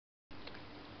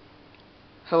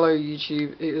Hello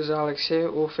YouTube, it is Alex here,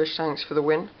 or Fish Tanks for the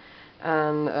win.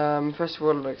 And first of all,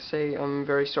 I'd like to say I'm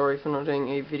very sorry for not doing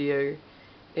a video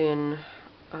in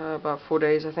about 4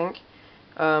 days, I think.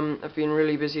 I've been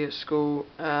really busy at school,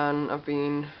 and I've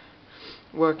been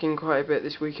working quite a bit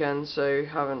this weekend, so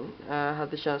haven't had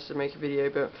the chance to make a video,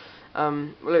 but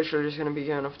we're literally just going to be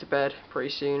going off to bed pretty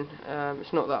soon.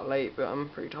 It's not that late, but I'm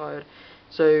pretty tired.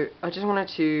 So I just wanted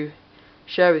to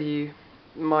share with you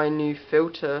my new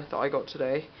filter that I got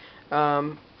today.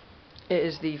 It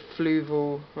is the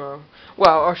Fluval, well,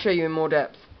 I'll show you in more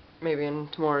depth maybe in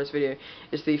tomorrow's video.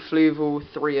 It's the Fluval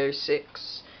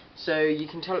 306. So you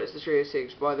can tell it's the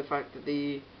 306 by the fact that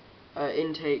the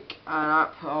intake and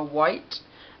app are white,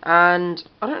 and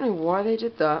I don't know why they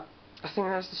did that. I think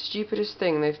that's the stupidest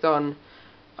thing they've done.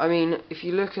 I mean, if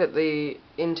you look at the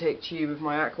intake tube of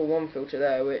my Aqua 1 filter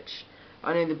there, which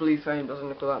I know the blue foam doesn't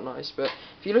look all that nice, but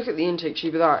if you look at the intake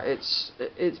tube of that, it's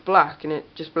black and it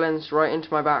just blends right into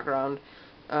my background.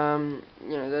 You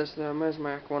know, there's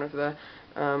my Aqua 1 over there.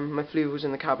 My Fluval's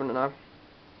in the cabinet now.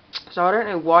 So I don't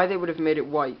know why they would have made it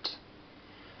white.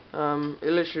 It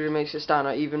literally makes it stand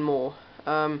out even more.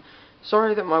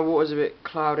 Sorry that my water's a bit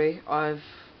cloudy. I've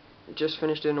just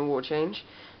finished doing a water change.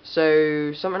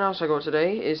 So something else I got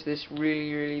today is this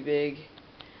really big,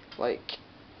 like,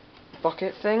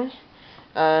 bucket thing,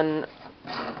 and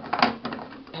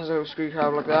it has a little screw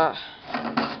cable like that.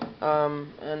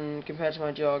 And compared to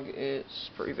my jug, it's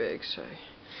pretty big. So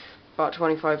about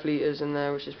 25 litres in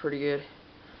there, which is pretty good.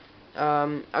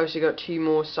 I also got 2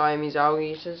 more Siamese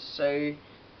algae eaters, so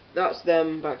that's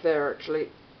them back there actually.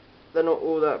 They're not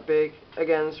all that big.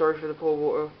 Again, sorry for the poor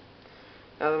water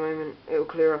at the moment, it'll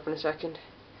clear up in a second.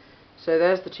 So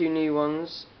there's the 2 new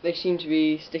ones. They seem to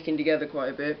be sticking together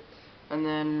quite a bit. And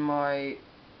then my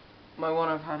one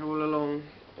I've had all along,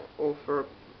 or for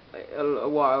a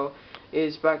while,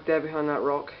 is back there behind that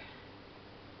rock.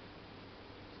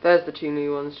 There's the 2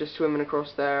 new ones just swimming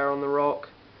across there on the rock.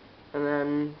 And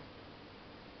then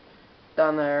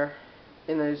down there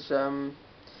in those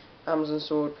Amazon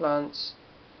sword plants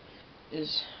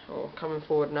is, or coming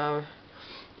forward now,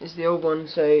 is the old one.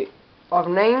 So I've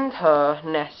named her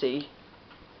Nessie.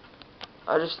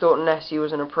 I just thought Nessie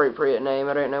was an appropriate name,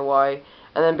 I don't know why.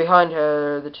 And then behind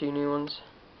her are the 2 new ones.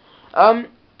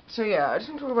 So yeah, I just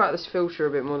want to talk about this filter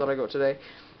a bit more that I got today.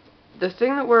 The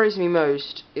thing that worries me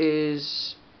most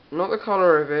is not the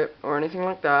colour of it or anything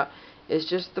like that, it's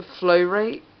just the flow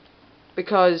rate.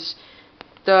 Because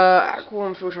the Aqua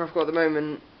 1 filter I've got at the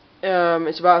moment,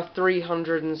 it's about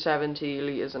 370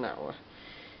 litres an hour.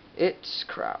 It's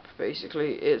crap,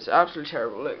 basically. It's absolutely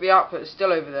terrible. Look, the output is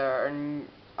still over there, and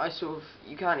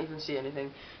you can't even see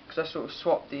anything, because I sort of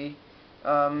swapped the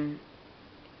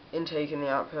intake and the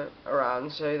output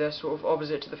around, so they're sort of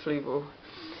opposite to the Fluval.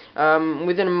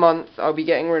 Within a month, I'll be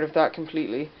getting rid of that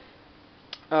completely.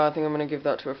 I think I'm going to give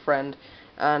that to a friend,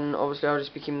 and obviously I'll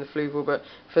just be keeping the Fluval, but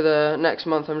for the next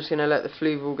month I'm just going to let the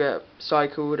Fluval get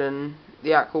cycled, and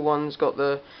the Aqua 1's got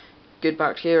the good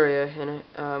bacteria in it,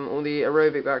 all the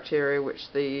aerobic bacteria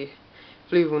which the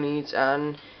Fluval needs,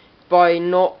 and by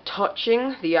not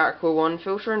touching the Aqua 1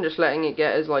 filter and just letting it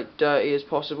get as dirty as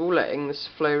possible, letting the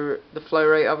flow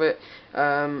rate of it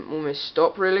almost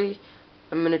stop really,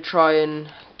 I'm going to try and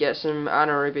get some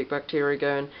anaerobic bacteria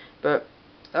going, but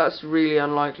that's really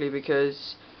unlikely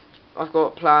because I've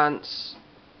got plants.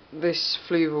 This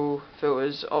Fluval filter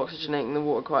is oxygenating the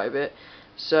water quite a bit,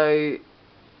 so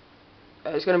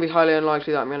it's going to be highly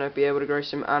unlikely that I'm going to be able to grow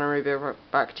some anaerobic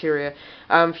bacteria.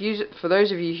 For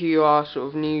those of you who are sort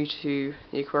of new to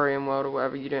the aquarium world or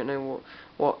whatever, you don't know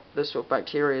what the sort of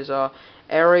bacteria are.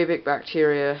 Aerobic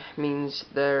bacteria means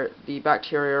the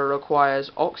bacteria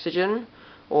requires oxygen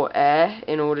or air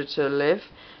in order to live,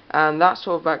 and that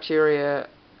sort of bacteria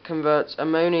converts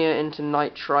ammonia into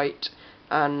nitrite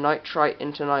and nitrite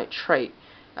into nitrate,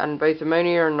 and both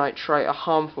ammonia and nitrite are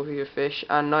harmful for your fish,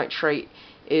 and nitrate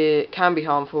can be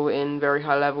harmful in very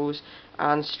high levels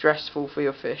and stressful for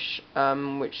your fish,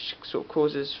 which sort of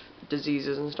causes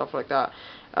diseases and stuff like that.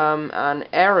 And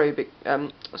anaerobic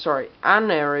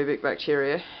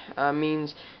bacteria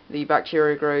means the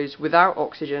bacteria grows without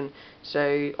oxygen,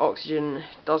 so oxygen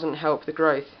doesn't help the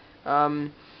growth. So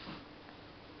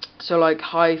like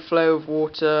high flow of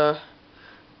water,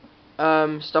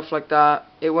 stuff like that,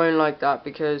 it won't like that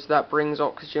because that brings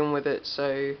oxygen with it,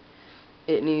 so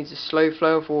it needs a slow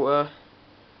flow of water.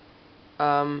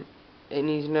 It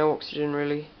needs no oxygen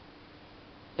really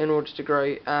in order to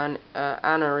grow, and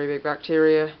anaerobic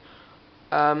bacteria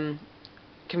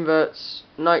converts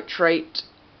nitrate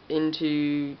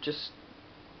into just,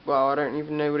 well, I don't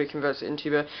even know what it converts it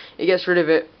into, but it gets rid of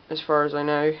it as far as I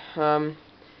know.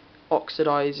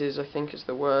 oxidizes, I think is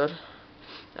the word.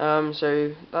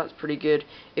 So that's pretty good.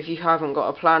 If you haven't got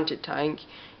a planted tank,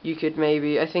 you could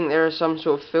maybe, I think there are some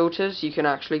sort of filters you can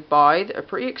actually buy that are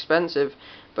pretty expensive,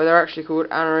 but they're actually called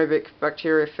anaerobic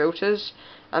bacteria filters,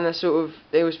 and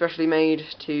they were specially made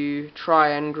to try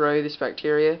and grow this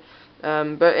bacteria.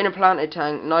 But in a planted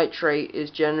tank, nitrate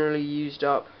is generally used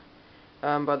up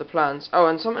by the plants. Oh,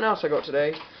 and something else I got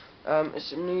today is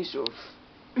some new sort of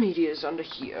medias under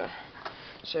here.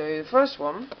 So the first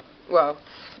one, well,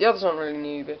 the others aren't really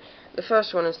new, but the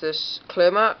first one is this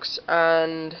Clearmax,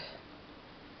 and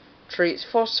treats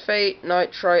phosphate,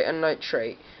 nitrite, and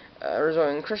nitrate,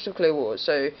 resulting in crystal clear water.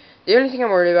 So the only thing I'm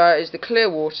worried about is the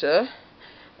clear water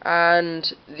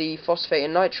and the phosphate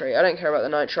and nitrate. I don't care about the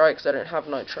nitrite because I don't have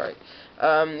nitrite.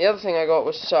 The other thing I got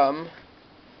was some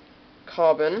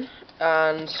carbon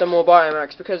and some more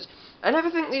Biomax, because I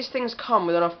never think these things come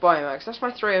with enough Biomax. That's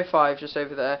my 305 just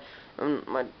over there, and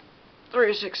my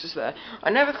 306 is there. I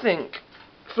never think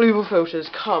Fluval filters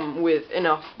come with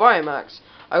enough Biomax.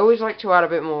 I always like to add a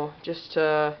bit more, just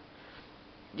to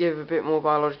give a bit more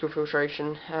biological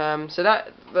filtration. So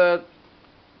that the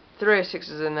 306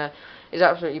 is in there is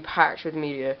absolutely packed with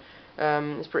media.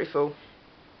 It's pretty full.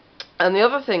 And the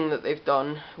other thing that they've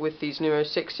done with these new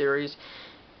 06 series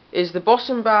is the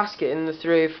bottom basket in the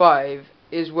 305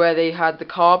 is where they had the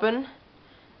carbon,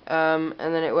 and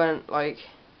then it went like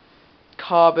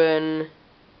carbon,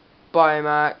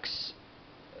 Biomax,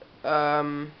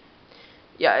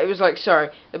 yeah, it was like, sorry,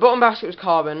 the bottom basket was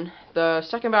carbon, the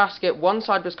second basket, one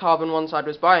side was carbon, one side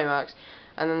was Biomax,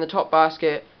 and then the top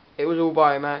basket, it was all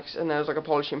Biomax, and there was like a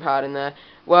polishing pad in there.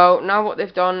 Well, now what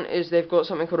they've done is they've got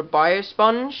something called a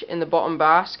biosponge in the bottom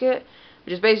basket,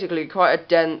 which is basically quite a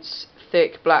dense,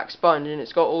 thick black sponge, and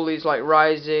it's got all these like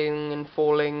rising and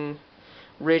falling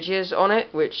ridges on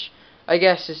it, which I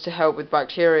guess is to help with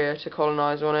bacteria to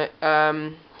colonize on it.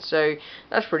 So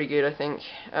that's pretty good, I think.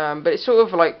 But it sort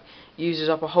of like uses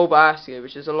up a whole basket,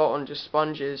 which is a lot on just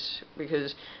sponges,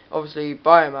 because obviously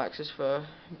Biomax is for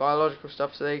biological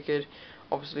stuff, so they could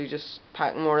obviously just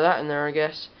pack more of that in there, I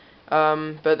guess.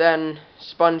 But then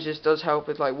sponges does help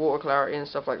with like water clarity and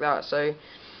stuff like that, so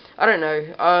I don't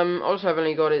know. Also, I've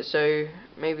only got it, so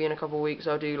maybe in a couple of weeks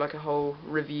I'll do like a whole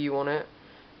review on it,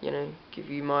 you know, give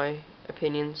you my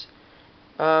opinions.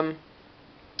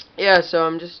 Yeah, so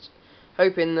I'm just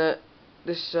hoping that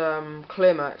this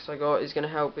Clearmax I got is going to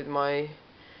help with my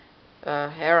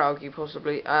hair algae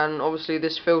possibly, and obviously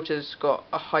this filter's got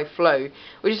a high flow,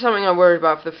 which is something I'm worried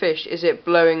about for the fish. Is it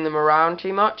blowing them around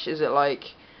too much? Is it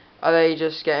like, are they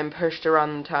just getting pushed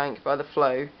around the tank by the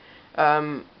flow?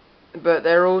 But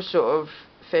they're all sort of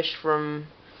fish from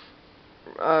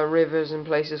rivers and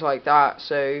places like that,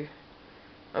 so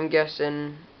I'm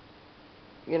guessing,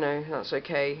 you know, that's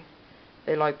okay.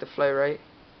 They like the flow rate.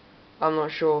 I'm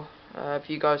not sure. If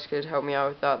you guys could help me out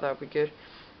with that, that would be good.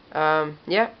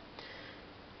 Yeah.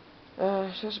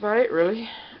 So that's about it, really.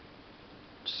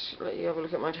 Just let you have a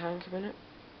look at my tank a minute.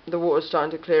 The water's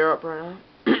starting to clear up right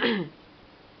now.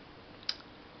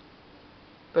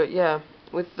 But yeah,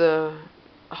 with the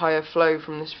higher flow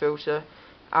from this filter,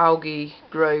 algae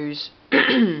grows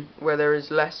where there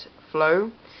is less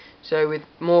flow. So with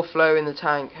more flow in the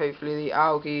tank, hopefully the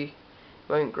algae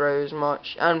won't grow as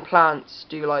much. And plants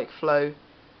do like flow.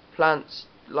 Plants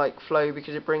like flow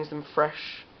because it brings them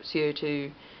fresh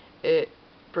CO2. It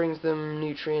brings them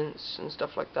nutrients and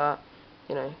stuff like that,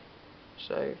 you know.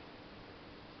 So